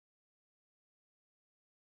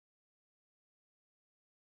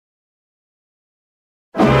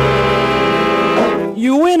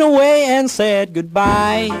You went away and said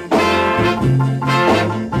goodbye.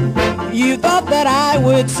 You thought that I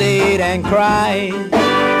would sit and cry.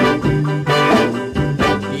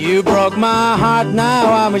 You broke my heart,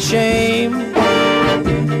 now I'm ashamed.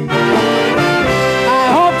 I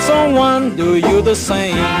hope someone do you the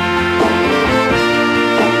same.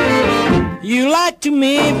 You lied to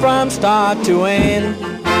me from start to end.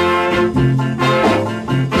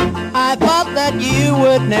 I thought that you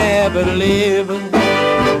would never live.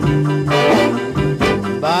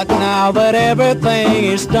 But now that everything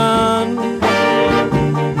is done,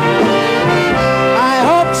 I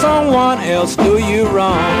hope someone else do you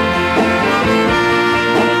wrong.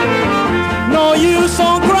 No use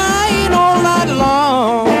on crying all night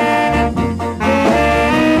long.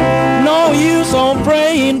 No use on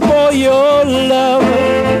praying for your love.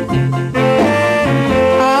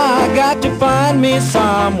 I got to find me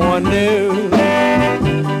someone new.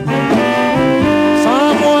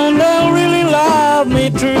 Someone that'll really love me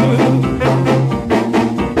true.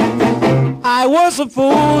 I was a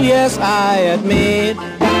fool, yes, I admit.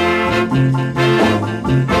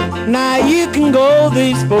 Now you can go,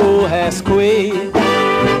 this fool has quit.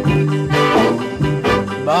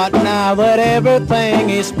 But now that everything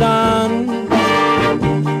is done,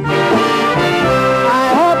 I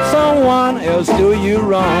hope someone else do you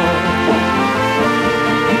wrong.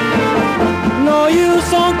 No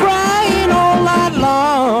use on crying all night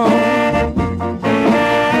long.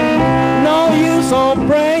 No use on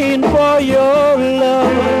praying for your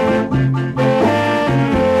love.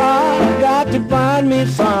 I got to find me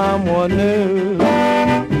someone new.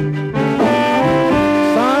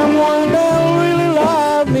 Someone that'll really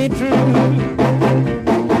love me true.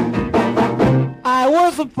 I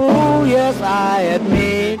was a fool, yes, I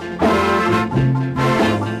admit.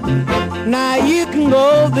 Now you can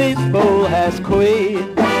go, this fool has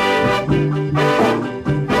quit.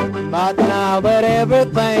 But now that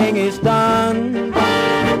everything is done,